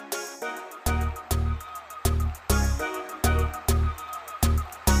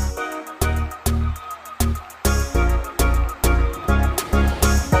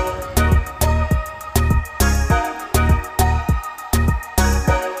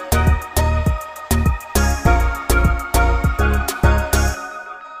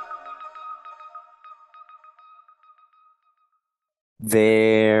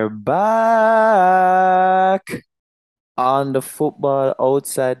They're back on the Football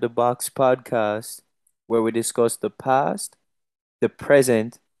Outside the Box podcast, where we discuss the past, the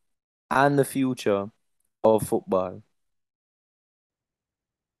present, and the future of football.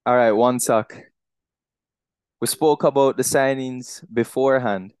 All right, one sec. We spoke about the signings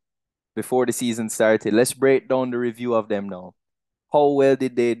beforehand, before the season started. Let's break down the review of them now. How well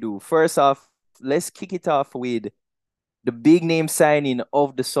did they do? First off, let's kick it off with the big name signing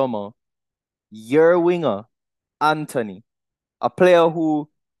of the summer, your winger, Anthony. A player who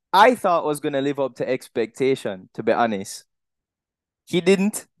I thought was going to live up to expectation, to be honest. He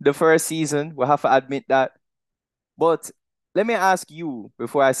didn't the first season. We have to admit that. But let me ask you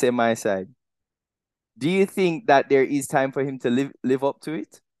before I say my side. Do you think that there is time for him to live up to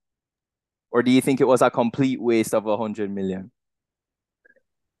it? Or do you think it was a complete waste of 100 million?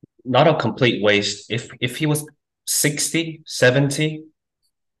 Not a complete waste. If he was 60, 70,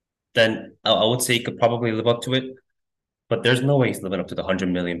 then I would say he could probably live up to it. But there's no way he's living up to the 100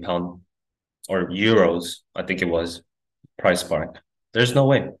 million pound or euros, I think it was, price spark. There's no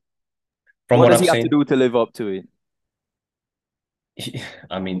way. From What what does I've he have to seen, do to live up to it?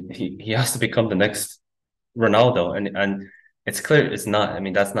 I mean, he has to become the next Ronaldo, and it's clear it's not. I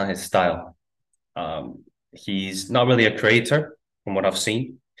mean, that's not his style. He's not really a creator, from what I've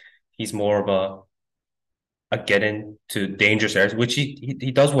seen. He's more of a get into dangerous areas, which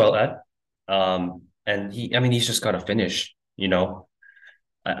he does well at. And I mean, he's just got to finish.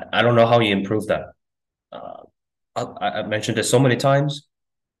 I don't know how he improved that. Uh, I mentioned this so many times,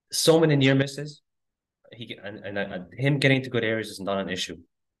 so many near misses. Him getting to good areas is not an issue.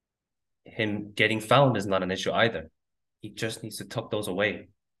 Him getting found is not an issue either. He just needs to tuck those away.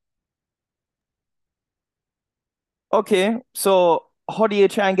 Okay, so how do you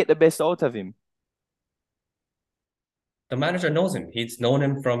try and get the best out of him? The manager knows him. He's known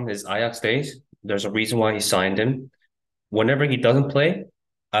him from his Ajax days. There's a reason why he signed him. Whenever he doesn't play,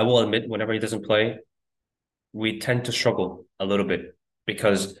 I will admit, whenever he doesn't play, we tend to struggle a little bit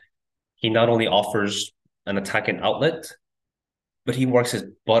because he not only offers an attacking outlet, but he works his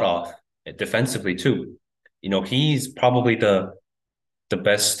butt off defensively too. He's probably the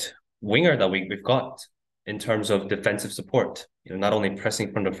best winger that we've got in terms of defensive support. Not only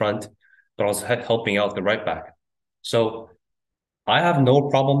pressing from the front, but also helping out the right back. So I have no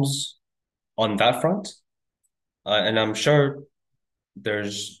problems on that front, and I'm sure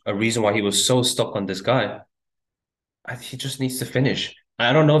there's a reason why he was so stuck on this guy. He just needs to finish.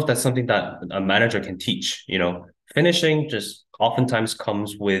 I don't know if that's something that a manager can teach. Finishing just oftentimes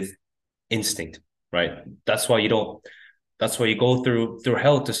comes with instinct, right? That's why you don't. That's why you go through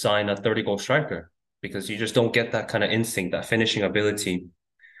hell to sign a 30-goal striker because you just don't get that kind of instinct, that finishing ability,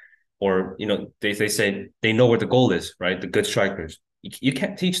 or they say they know where the goal is, right? The good strikers, you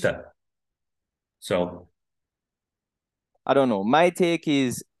can't teach that. So I don't know. My take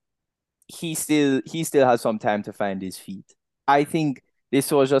is he still has some time to find his feet. I think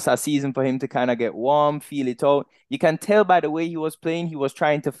this was just a season for him to kind of get warm, feel it out. You can tell by the way he was playing, he was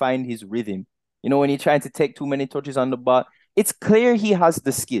trying to find his rhythm. When he's trying to take too many touches on the ball, it's clear he has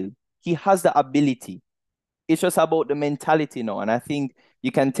the skill, he has the ability. It's just about the mentality now. And I think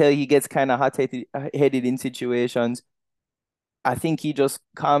you can tell he gets kind of hot-headed in situations. I think he just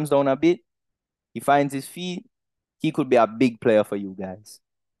calms down a bit. He finds his feet. He could be a big player for you guys.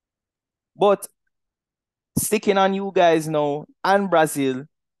 But sticking on you guys now and Brazil,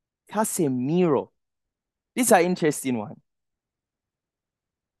 Casemiro. This is an interesting one.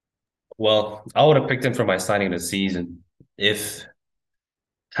 well, I would have picked him for my signing of the season if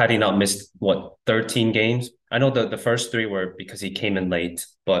had he not missed what 13 games. I know the first three were because he came in late,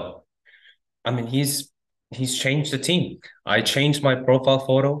 but I mean he's changed the team. I changed my profile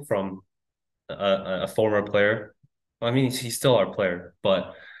photo from a former player. I mean he's still our player,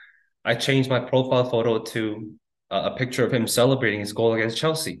 but I changed my profile photo to a picture of him celebrating his goal against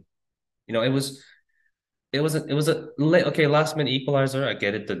Chelsea. It was a okay last minute equalizer. I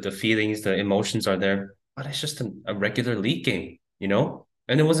get it. The feelings, the emotions are there, but it's just a regular league game.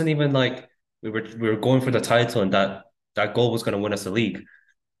 And it wasn't even like we were going for the title and that goal was going to win us the league.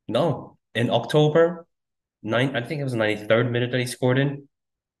 No, in October, I think it was the 93rd minute that he scored in,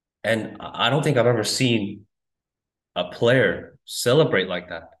 and I don't think I've ever seen a player celebrate like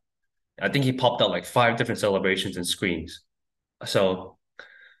that. I think he popped out like five different celebrations and screens. So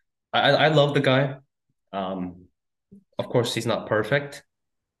I love the guy. Um, of course, he's not perfect,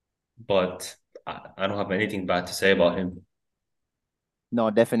 but I don't have anything bad to say about him. No,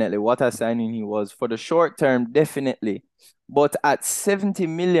 definitely. What a signing he was. For the short term, definitely. But at 70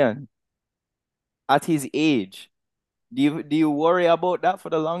 million at his age, Do you worry about that for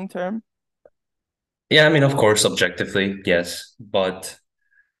the long term? Yeah, I mean, of course, objectively, yes, but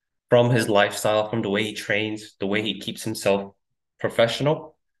from his lifestyle, from the way he trains, the way he keeps himself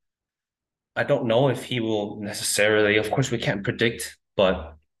professional, I don't know if he will necessarily, of course, we can't predict,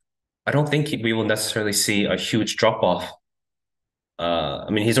 but I don't think we will necessarily see a huge drop off. I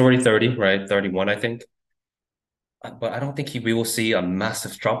mean, he's already 30, right? 31, I think. But I don't think we will see a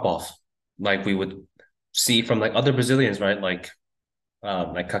massive drop off like we would see from like other Brazilians, right? Like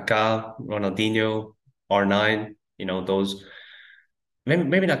Kaká, Ronaldinho, R9, those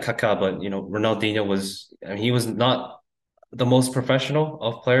maybe not Kaká, but Ronaldinho was, I mean, he was not the most professional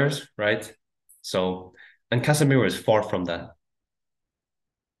of players, right? So, and Casemiro is far from that.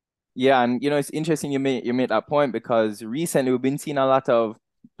 Yeah, and it's interesting you made that point because recently we've been seeing a lot of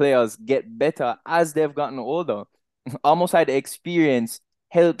players get better as they've gotten older. Almost like the experience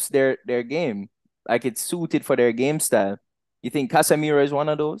helps their game, like it's suited for their game style. You think Casemiro is one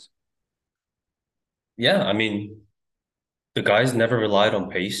of those? Yeah, I mean, the guy's never relied on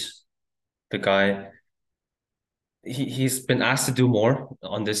pace. The guy he's been asked to do more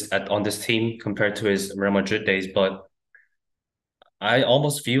on this team compared to his Real Madrid days, but I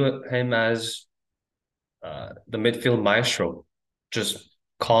almost view him as the midfield maestro, just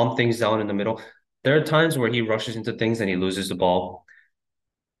calm things down in the middle. There are times where he rushes into things and he loses the ball,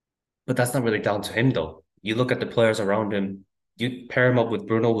 but that's not really down to him though. You look at the players around him, you pair him up with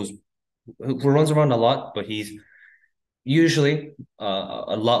Bruno, who runs around a lot, but he's usually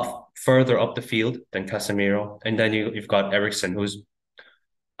a lot further up the field than Casemiro. And then you've got Ericsson, who's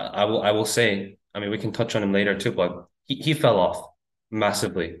I will say, I mean, we can touch on him later too, but he fell off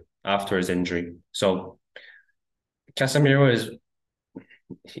massively after his injury. So Casemiro is,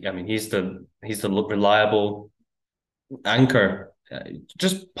 I mean, he's the reliable anchor.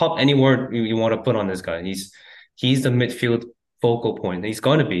 Just pop any word you want to put on this guy. He's the midfield focal point. He's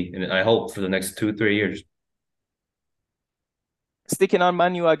going to be, and I hope for the next 2, 3 years. Sticking on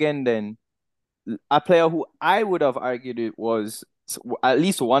Manu again, then a player who I would have argued it was at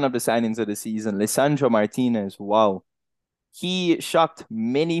least one of the signings of the season, Lisandro Martinez. Wow, he shocked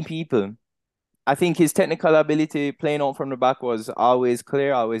many people. I think his technical ability playing out from the back was always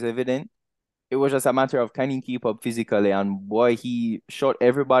clear, always evident. It was just a matter of can he keep up physically, and boy, he shot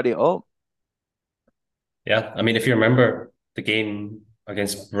everybody up. Yeah, I mean, if you remember the game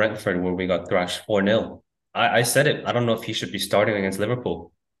against Brentford where we got thrashed 4-0, I said it. I don't know if he should be starting against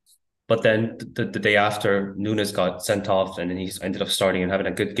Liverpool. But then the day after, Nunes got sent off and then he ended up starting and having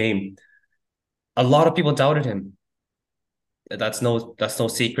a good game. A lot of people doubted him. That's no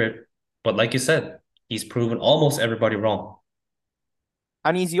secret. But like you said, he's proven almost everybody wrong.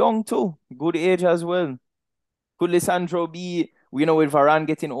 And he's young too, good age as well. Could Lisandro be, with Varane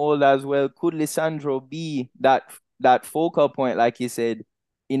getting old as well, could Lisandro be that focal point, like you said,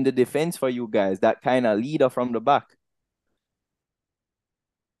 in the defense for you guys, that kind of leader from the back?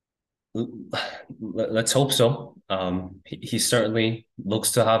 Let's hope so. He certainly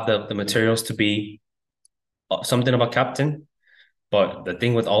looks to have the materials to be something of a captain. But the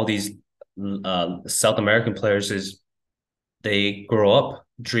thing with all these South American players is they grow up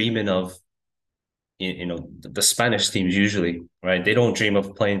dreaming of the Spanish teams usually, right? They don't dream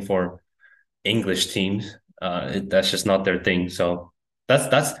of playing for English teams. That's just not their thing. So that's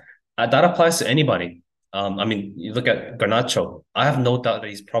that applies to anybody. I mean, you look at Garnacho. I have no doubt that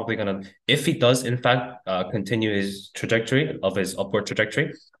he's probably gonna, if he does in fact continue his trajectory of his upward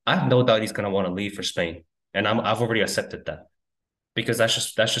trajectory, I have no doubt he's gonna want to leave for Spain, and I've already accepted that because that's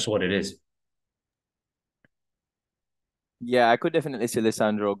just what it is. Yeah, I could definitely see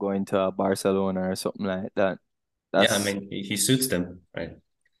Lisandro going to Barcelona or something like that. Yeah, I That's, mean, he suits them, right?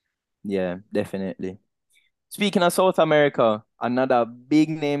 yeah, definitely. Speaking of South America, another big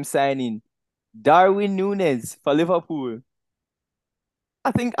name signing, Darwin Núñez for Liverpool.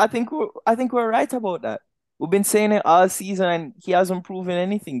 I think we're right about that. We've been saying it all season and he hasn't proven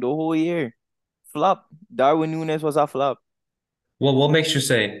anything the whole year. Flop. Darwin Núñez was a flop. Well, what makes you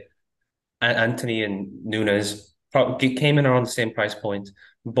say Anthony and Nunes came in around the same price point?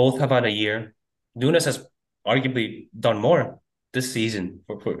 Both have had a year. Nunes has arguably done more this season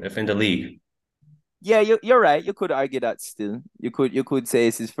if in the league. Yeah, you're right. You could argue that still. You could say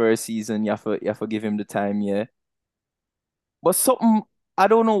it's his first season. You have to give him the time, yeah. But something I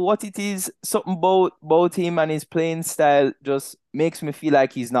don't know what it is. Something about him and his playing style just makes me feel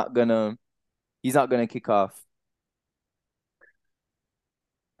like he's not gonna kick off.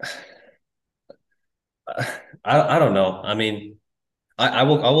 I don't know. I mean, I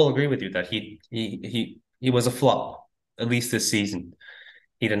will agree with you that he was a flop at least this season.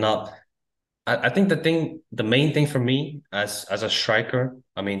 He did not. I think the main thing for me as a striker,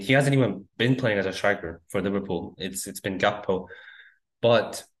 I mean, he hasn't even been playing as a striker for Liverpool. It's been Gakpo,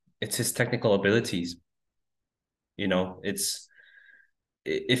 but it's his technical abilities. It's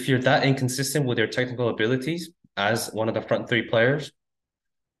if you're that inconsistent with your technical abilities as one of the front three players,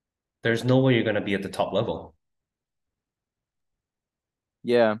 there's no way you're going to be at the top level.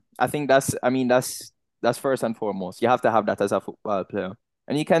 Yeah, I think that's first and foremost. You have to have that as a football player,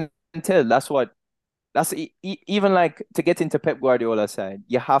 and you can tell even like to get into Pep Guardiola's side,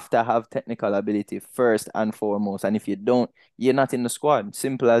 you have to have technical ability first and foremost. And if you don't, you're not in the squad.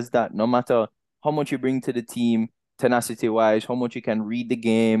 Simple as that. No matter how much you bring to the team, tenacity wise, how much you can read the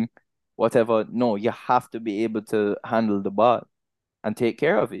game, whatever. No, you have to be able to handle the ball and take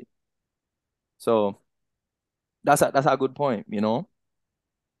care of it. So that's a good point, you know.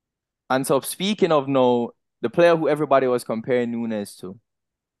 And so speaking of no, the player who everybody was comparing Nunes to,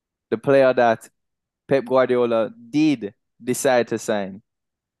 the player that Pep Guardiola did decide to sign,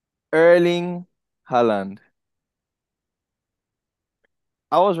 Erling Haaland.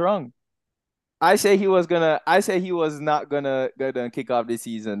 I was wrong. I say he was not gonna kick off this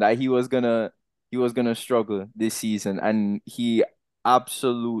season, that he was gonna struggle this season, and he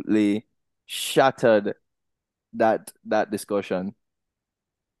absolutely shattered that discussion.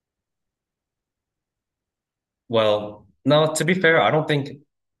 Well, no, to be fair, I don't think.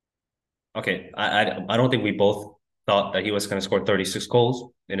 Okay, I don't think we both thought that he was going to score 36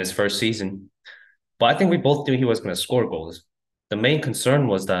 goals in his first season, but I think we both knew he was going to score goals. The main concern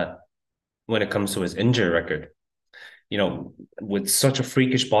was that when it comes to his injury record, with such a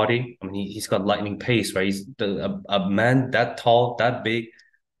freakish body, I mean, he's got lightning pace, right? A man that tall, that big,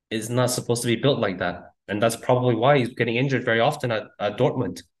 is not supposed to be built like that. And that's probably why he's getting injured very often at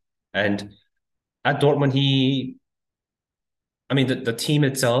Dortmund. And at Dortmund, I mean, the team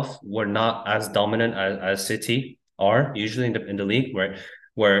itself were not as dominant as City are usually in the league,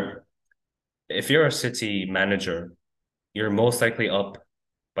 where if you're a City manager, you're most likely up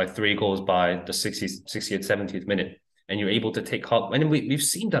by 3 goals by the 60th, 70th minute, and you're able to take up. And we've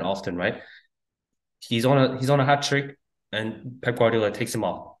seen that often, right? He's on a hat trick, and Pep Guardiola takes him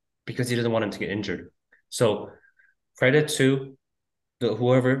off because he doesn't want him to get injured. So credit to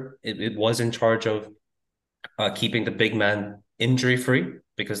whoever it was in charge of keeping the big man injury free,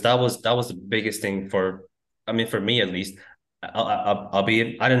 because that was the biggest thing for, I mean, for me at least. I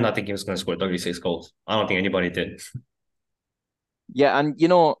did not think he was going to score 36 goals. I don't think anybody did. Yeah, and you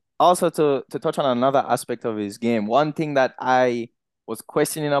know, also to touch on another aspect of his game, one thing that I was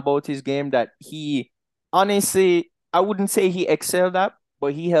questioning about his game that he honestly, I wouldn't say he excelled at,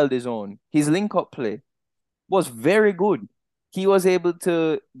 but he held his own. His link up play was very good. He was able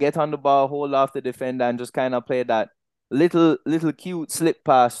to get on the ball, hold off the defender, and just kind of play that little cute slip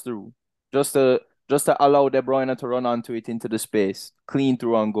pass through, just to just to allow De Bruyne to run onto it into the space, clean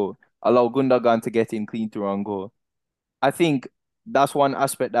through and go. Allow Gundogan to get in, clean through and go. I think that's one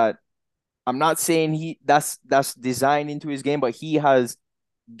aspect that I'm not saying that's designed into his game, but he has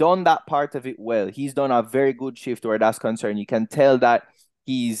done that part of it well. He's done a very good shift where that's concerned. You can tell that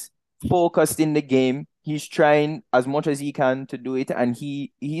he's focused in the game. He's trying as much as he can to do it, and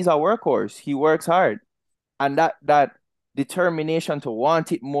he's a workhorse. He works hard, and that determination to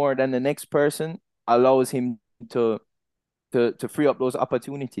want it more than the next person allows him to to free up those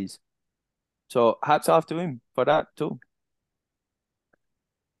opportunities. So hats off to him for that too.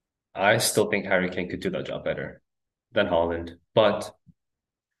 I still think Harry Kane could do that job better than Holland, but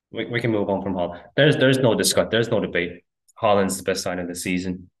we can move on from Holland. There's no discuss. There's no debate. Holland's the best sign of the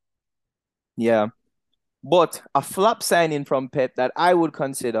season. Yeah. But a flop signing from Pep that I would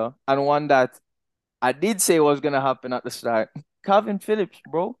consider, and one that I did say was gonna happen at the start, Calvin Phillips,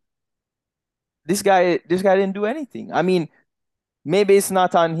 bro. This guy didn't do anything. I mean, maybe it's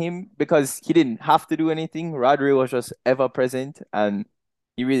not on him because he didn't have to do anything. Rodri was just ever present, and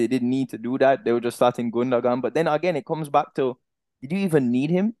he really didn't need to do that. They were just starting Gundogan. But then again, it comes back to, did you even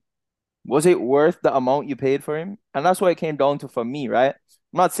need him? Was it worth the amount you paid for him? And that's what it came down to for me, right?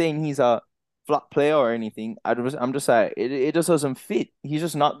 I'm not saying he's a flop player or anything. I'm just like, it just doesn't fit. He's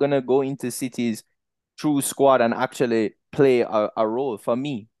just not gonna go into City's true squad and actually play a role for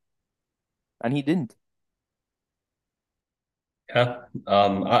me. And he didn't. Yeah.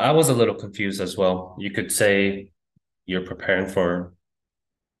 I was a little confused as well. You could say you're preparing for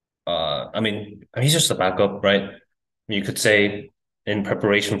I mean, he's just a backup, right? You could say in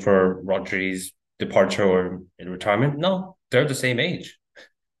preparation for Rodri's departure or in retirement. No, they're the same age.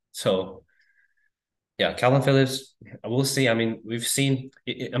 So yeah, Calvin Phillips, we'll see. I mean, we've seen.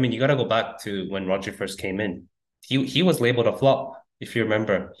 I mean, you got to go back to when Rodri first came in. He was labeled a flop, if you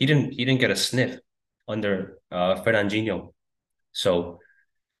remember. He didn't get a sniff under Fernandinho. So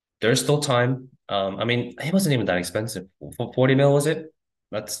there's still time. I mean, he wasn't even that expensive. For 40 mil, was it?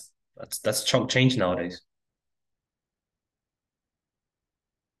 That's chunk change nowadays.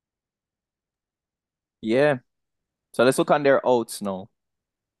 Yeah. So let's look on their outs now,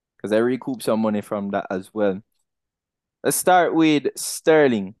 because I recoup some money from that as well. Let's start with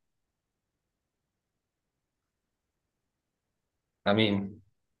Sterling. I mean,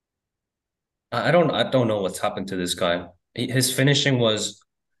 I don't know what's happened to this guy. His finishing was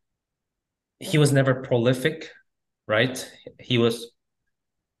he was never prolific, right? He was,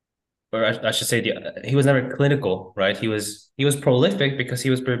 or I should say, he was never clinical, right? He was prolific because he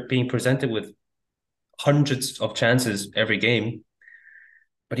was being presented with hundreds of chances every game,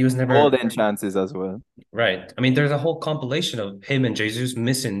 but he was never Golden chances as well. right. I mean, there's a whole compilation of him and Jesus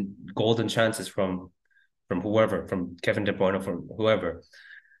missing golden chances from whoever, from Kevin De Bruyne, from whoever.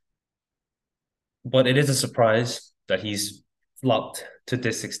 But it is a surprise that he's flopped to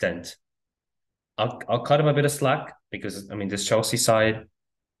this extent. I'll cut him a bit of slack because I mean this Chelsea side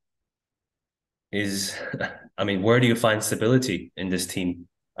is I mean, where do you find stability in this team?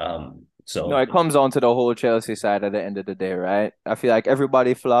 No, So it comes down to the whole Chelsea side at the end of the day, right? I feel like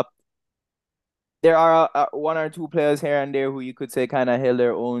everybody flopped. There are one or two players here and there who you could say kind of held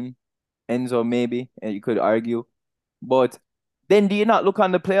their own. Enzo maybe, and you could argue. But then do you not look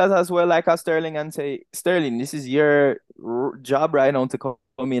on the players as well, like a Sterling, and say, Sterling, this is your job right now to come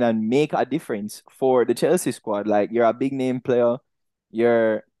in and make a difference for the Chelsea squad. Like you're a big name player.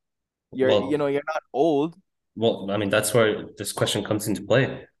 You're well you're not old. I mean that's where this question comes into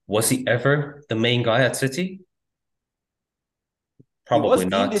play. Was he ever the main guy at City? He was Probably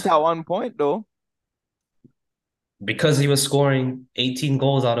deemed it not. at one point though. Because he was scoring 18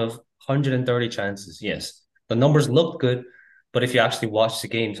 goals out of 130 chances. Yes. The numbers looked good, but if you actually watch the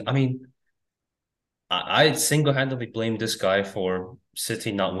games, I mean, I single-handedly blame this guy for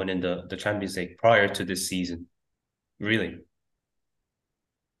City not winning the Champions League prior to this season. Really.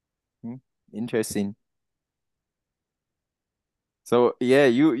 Hmm, interesting. So yeah,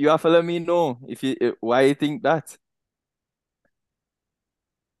 you have to let me know if you why you think that.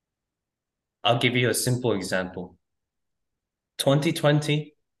 I'll give you a simple example.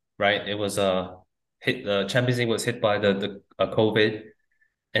 2020, right? It was a hit the Champions League was hit by the COVID,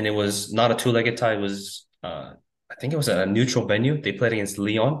 and it was not a two-legged tie, it was I think it was a neutral venue. They played against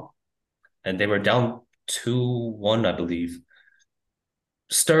Lyon and they were down 2-1, I believe.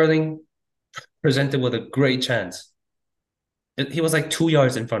 Sterling presented with a great chance. He was like 2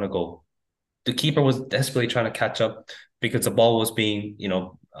 yards in front of goal. The keeper was desperately trying to catch up because the ball was being,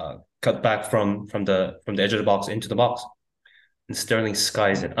 cut back from the edge of the box into the box. And Sterling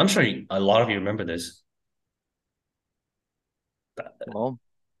skies it. I'm sure a lot of you remember this. Well,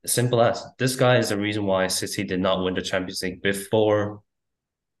 Simple as this guy is the reason why City did not win the Champions League before,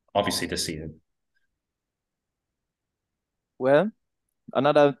 obviously, this season. well,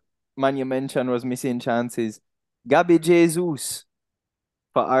 another man you mentioned was missing chances. Gabby Jesus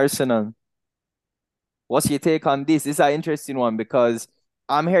for Arsenal. What's your take on this? This is an interesting one because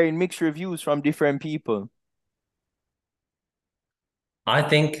I'm hearing mixed reviews from different people. I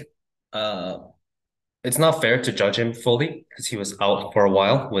think uh, it's not fair to judge him fully because he was out for a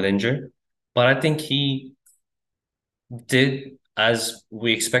while with injury, but I think he did as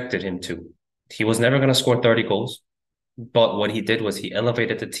we expected him to. He was never going to score 30 goals, but what he did was he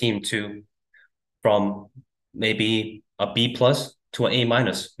elevated the team to from maybe a B plus to an A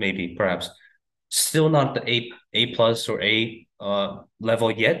minus, maybe perhaps. Still not the A plus or A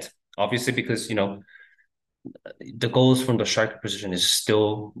level yet, obviously, because the goals from the striker position is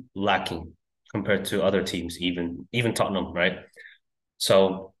still lacking compared to other teams, even Tottenham, right?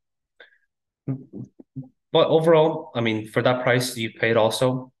 So, but overall, I mean, for that price you paid,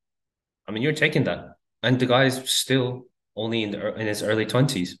 also, I mean, you're taking that, and the guy's still only in his early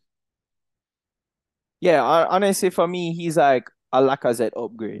 20s. Yeah, honestly, for me, he's like a Lacazette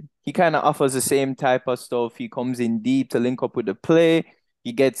upgrade. He kind of offers the same type of stuff. He comes in deep to link up with the play.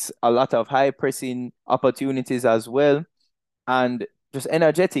 He gets a lot of high pressing opportunities as well, and just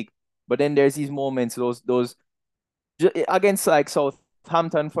energetic. But then there's these moments, those against like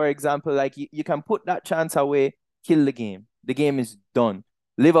Southampton, for example, like you can put that chance away, kill the game. The game is done.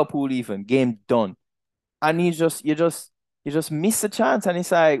 Liverpool even game done, and you just miss the chance, and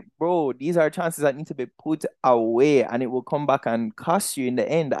it's like, bro, these are chances that need to be put away, and it will come back and cost you in the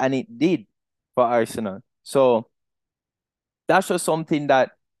end, and it did for Arsenal. So that's just something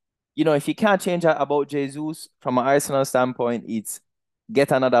that if you can't change that about Jesus from an Arsenal standpoint, it's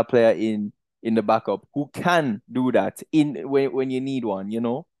get another player in. in the backup who can do that in when you need one, you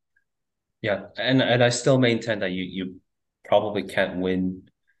know? Yeah, and I still maintain that you probably can't win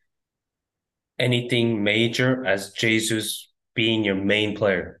anything major as Jesus being your main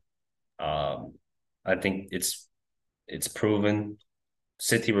player. Um, I think it's proven.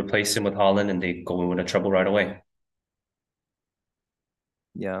 City replace him with Holland and they go in with a trouble right away.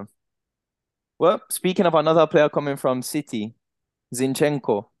 Yeah. Well, speaking of another player coming from City,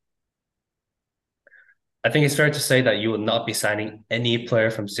 Zinchenko. I think it's fair to say that you will not be signing any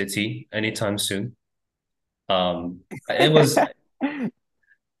player from City anytime soon. It was,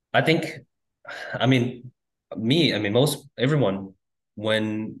 I think, I mean, most everyone,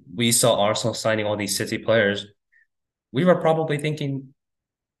 when we saw Arsenal signing all these City players, we were probably thinking,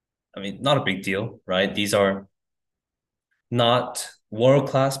 not a big deal, right? These are not world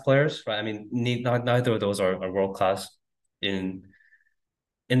class players, right? Neither of those are world class in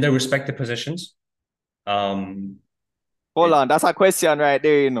their respective positions. Um, Hold it on, that's a question right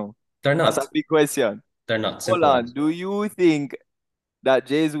there, you know. they're That's a not. big question. They're not. Hold Simple on. as. Do you think that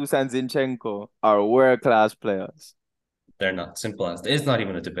Jesus and Zinchenko are world-class players? They're not. Simple as. It's not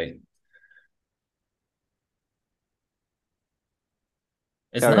even a debate.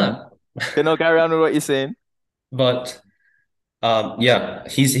 It's Carry on. not. Can you carry on with what you're saying? But yeah,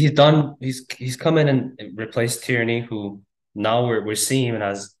 he's done. He's come in and replaced Tierney, who now we're seeing him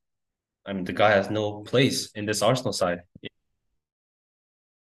as. The guy has no place in this Arsenal side.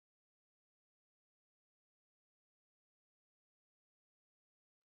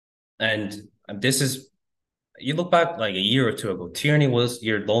 And this is you look back like a year or two ago, Tierney was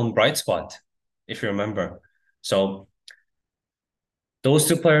your lone bright spot, if you remember. So those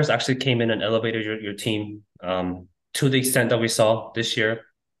two players actually came in and elevated your team to the extent that we saw this year.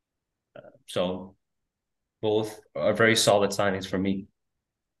 So both are very solid signings for me.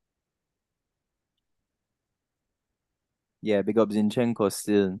 Yeah, big up Zinchenko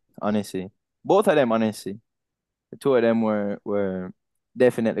still, honestly. Both of them, honestly. The two of them were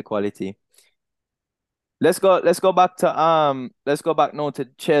definitely quality. Let's go back to let's go back now to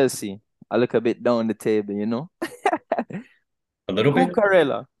Chelsea. I look a bit down the table, you know. A little bit,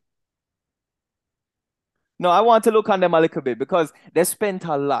 Cucurella. No, I want to look on them a little bit because they spent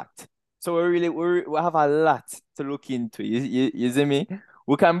a lot. So we have a lot to look into. You see me?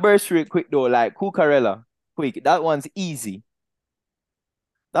 We can burst through it quick though, like Cucurella. Quick. That one's easy.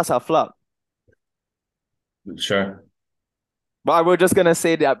 That's a flop. sure. But we're just gonna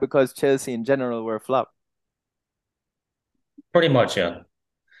say that because Chelsea in general were flop. Pretty much, yeah.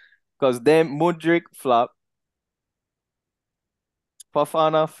 Because them Mudryk flop,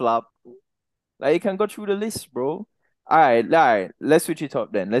 Fafana flop. Like you can go through the list, bro. All right. Let's switch it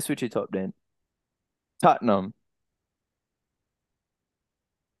up then. Let's switch it up then. Tottenham.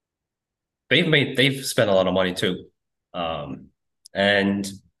 They've spent a lot of money too. And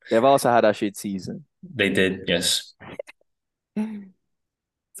They've also had a shit season. they did, yes.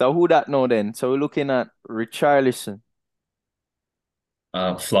 So who that know then? So we're looking at Richarlison.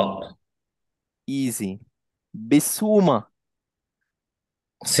 Flop. Easy. Bissouma.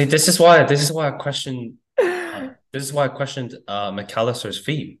 See, this is why I question this is why I questioned McAllister's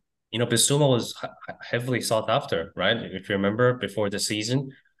feet. Bissouma was heavily sought after, right? If you remember before the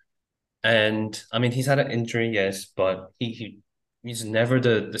season. And he's had an injury, yes, but he's never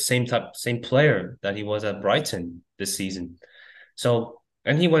the same player that he was at Brighton this season. So,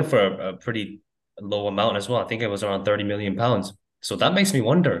 and he went for a pretty low amount as well. I think it was around 30 million pounds. So that makes me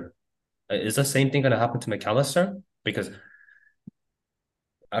wonder, is the same thing going to happen to McAllister? Because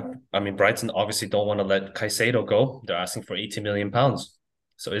Brighton obviously don't want to let Caicedo go. They're asking for 80 million pounds.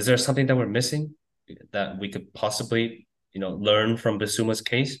 So is there something that we're missing that we could possibly, learn from Bissouma's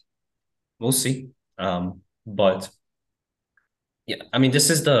case? We'll see. But yeah, this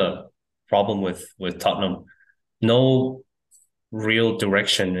is the problem with Tottenham. No real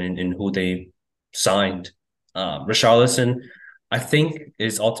direction in who they signed. Richarlison, I think,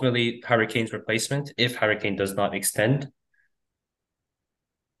 is ultimately Harry Kane's replacement if Harry Kane does not extend.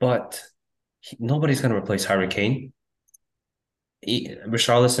 But nobody's going to replace Harry Kane.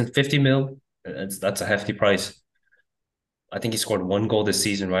 Richarlison, 50 mil, that's a hefty price. I think he scored one goal this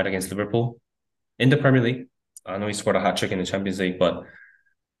season, right, against Liverpool in the Premier League. I know he scored a hat trick in the Champions League, but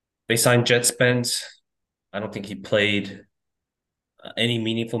they signed Jet Spence. I don't think he played any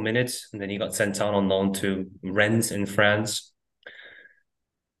meaningful minutes, and then he got sent out on loan to Rennes in France.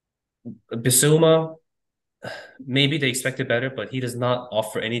 Bissouma, maybe they expected better, but he does not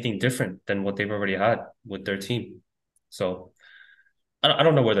offer anything different than what they've already had with their team. So I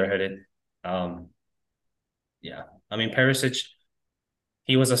don't know where they're headed. Yeah, Perisic,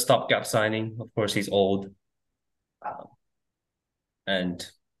 he was a stopgap signing. Of course, he's old, uh, and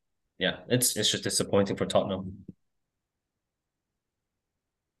yeah, it's just disappointing for Tottenham.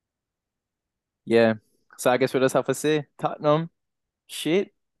 Yeah. So I guess we just have to say Tottenham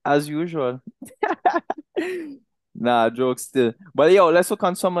shit as usual. Nah, jokes still. But yo, let's look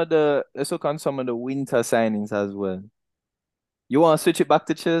on some of the winter signings as well. You want to switch it back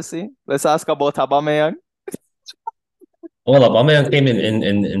to Chelsea? Let's ask about Aubameyang. Well, Aubameyang came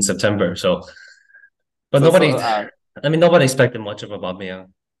in September, so but So nobody, uh, I mean, nobody expected much of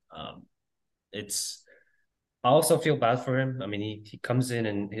Aubameyang. Um, it's I also feel bad for him. I mean, he comes in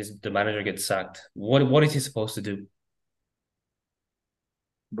and the manager gets sacked. What is he supposed to do?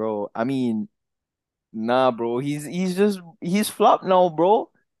 bro, I mean, nah, bro. He's flopped now,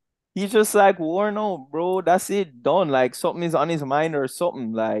 bro. He's just like worn out, bro. That's it, done. Like something is on his mind or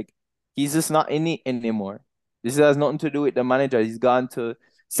something. Like he's just not in it anymore. This has nothing to do with the manager. He's gone to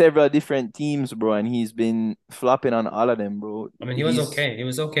several different teams, bro, and he's been flopping on all of them, bro. I mean, he was He's okay. He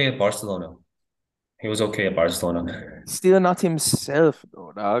was okay at Barcelona. He was okay at Barcelona. still not himself,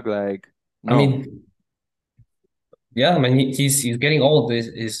 though, dog. Like, I no, mean, yeah, I mean, he's getting old.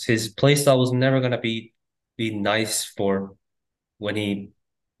 His play style was never gonna be nice for when he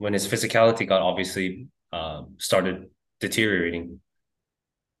when his physicality got obviously started deteriorating.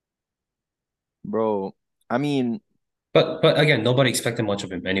 bro. I mean, But again, nobody expected much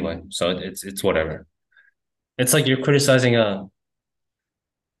of him anyway, so it's whatever. It's like you're criticizing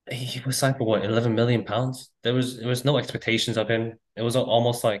he was signed for what, 11 million pounds? There was no expectations of him. It was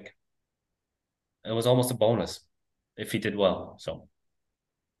almost a bonus if he did well. So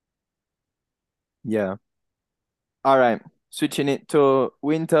yeah. All right, switching it to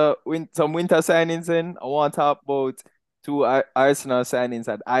some winter signings in. I want to talk about two Arsenal signings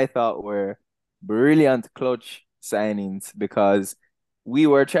that I thought were brilliant clutch signings because we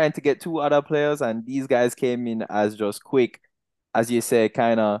were trying to get two other players and these guys came in as just quick, as you say,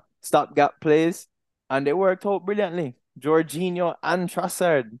 kind of stopgap plays, and they worked out brilliantly. Jorginho and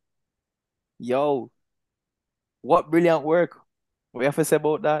Trossard. Yo, what brilliant work. What you have to say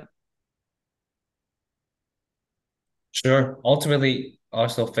about that? sure, ultimately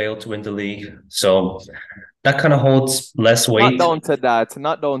Arsenal failed to win the league. So that kind of holds less Not weight. down to that.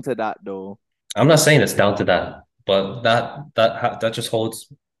 Not down to that though. I'm not saying it's down to that, but that just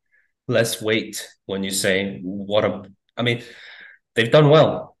holds less weight when you say what a. I mean, they've done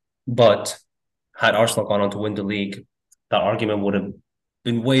well, but had Arsenal gone on to win the league, that argument would have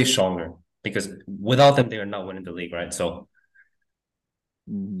been way stronger because without them, they are not winning the league, right? So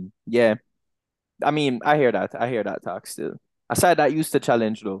Yeah. I mean, I hear that. I hear that talk still. Aside that used to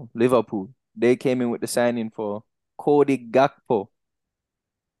challenge though, Liverpool. They came in with the signing for Cody Gakpo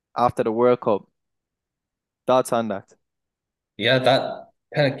after the World Cup. Thoughts on that? yeah, that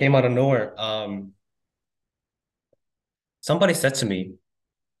kind of came out of nowhere. Somebody said to me,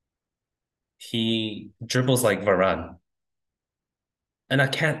 he dribbles like Varane, and I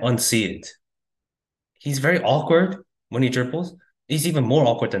can't unsee it. He's very awkward when he dribbles. He's even more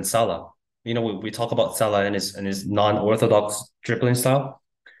awkward than Salah. You know, we talk about Salah and his non-orthodox dribbling style.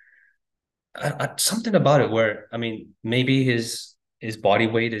 Something about it where I mean, maybe his body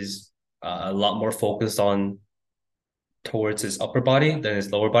weight is a lot more focused on towards his upper body than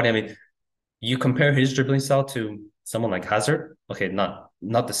his lower body. I mean, you compare his dribbling style to someone like Hazard. Okay, not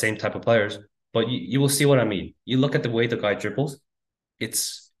the same type of players, but you will see what I mean. You look at the way the guy dribbles,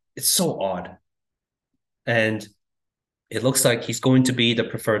 it's so odd. And it looks like he's going to be the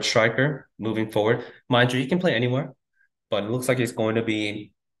preferred striker moving forward. Mind you, he can play anywhere, but it looks like he's going to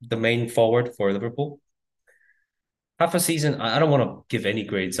be the main forward for Liverpool. Half a season, I don't want to give any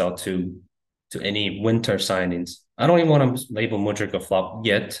grades out to any winter signings. I don't even want to label Mudryk a flop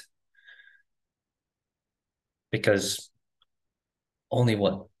yet because only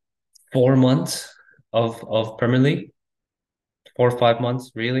what 4 months of Premier League, 4 or 5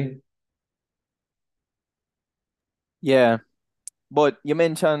 months, really. Yeah. But you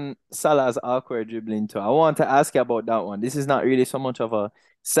mentioned Salah's awkward dribbling too. I want to ask you about that one. This is not really so much of a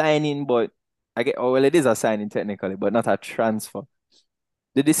signing, but oh well, it is a signing technically, but not a transfer.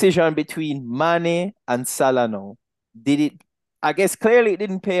 The decision between Mane and Salah now, did it? I guess clearly it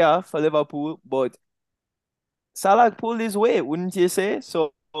didn't pay off for Liverpool, but Salah pulled his weight, wouldn't you say?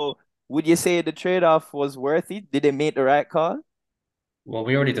 So would you say the trade-off was worth it? Did they make the right call? Well,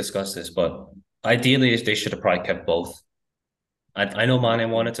 we already discussed this, but ideally they should have probably kept both. I know Mane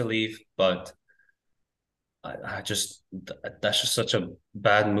Okay. wanted to leave, but I just that's just such a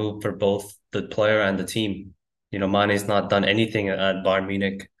bad move for both the player and the team. You know, Mane's not done anything at Bayern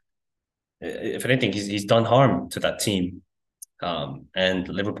Munich. If anything, he's done harm to that team. and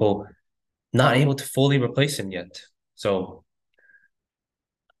Liverpool not able to fully replace him yet. So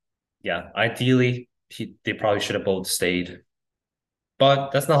yeah, ideally they probably should have both stayed,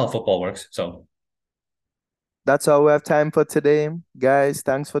 but that's not how football works. So That's all we have time for today. Guys,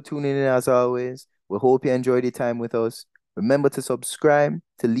 thanks for tuning in as always. We hope you enjoyed your time with us. Remember to subscribe,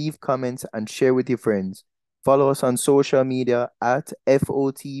 to leave comments, and share with your friends. Follow us on social media at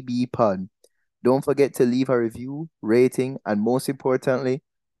FOTBpod. Don't forget to leave a review, rating, and most importantly,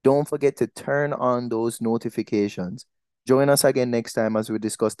 don't forget to turn on those notifications. Join us again next time as we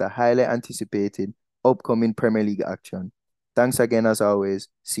discuss the highly anticipated upcoming Premier League action. Thanks again as always.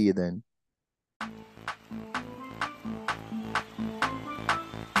 See you then.